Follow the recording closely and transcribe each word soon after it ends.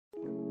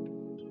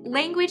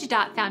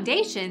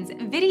Language.Foundation's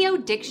Video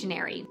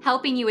Dictionary,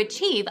 helping you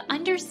achieve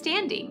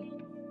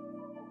understanding.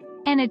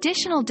 An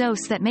additional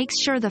dose that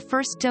makes sure the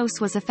first dose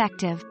was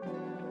effective.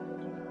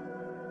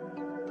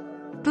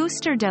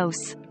 Booster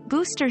dose,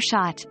 booster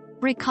shot,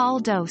 recall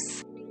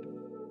dose.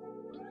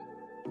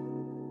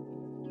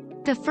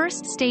 The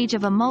first stage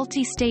of a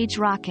multi-stage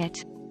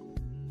rocket.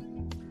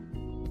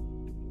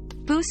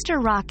 Booster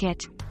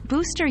rocket,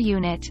 booster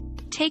unit,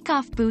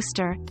 takeoff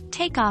booster,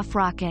 takeoff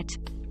rocket.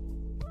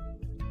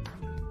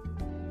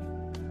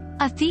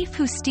 A thief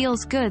who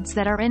steals goods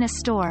that are in a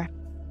store.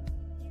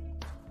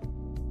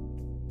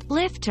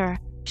 Lifter,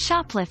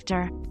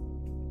 shoplifter.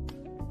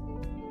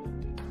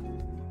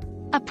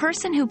 A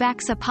person who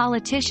backs a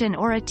politician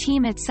or a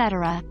team,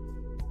 etc.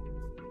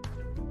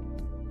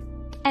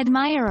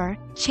 Admirer,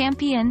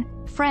 champion,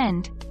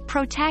 friend,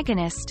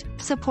 protagonist,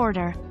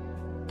 supporter.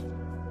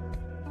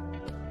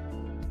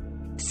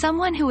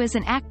 Someone who is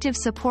an active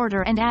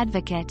supporter and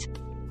advocate.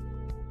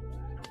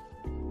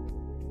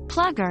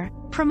 Plugger,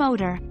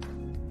 promoter.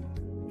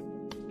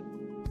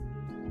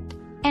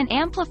 An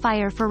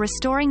amplifier for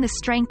restoring the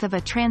strength of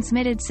a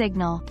transmitted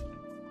signal.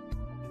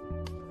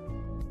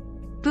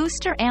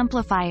 Booster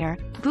amplifier,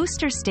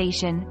 booster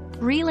station,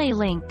 relay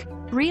link,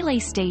 relay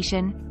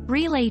station,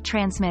 relay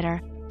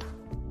transmitter.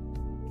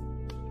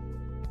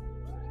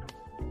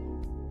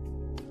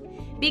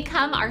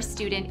 Become our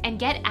student and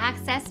get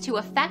access to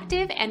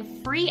effective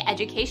and free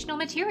educational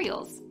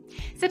materials.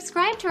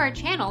 Subscribe to our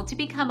channel to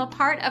become a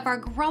part of our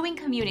growing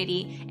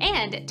community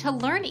and to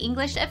learn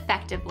English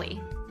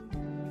effectively.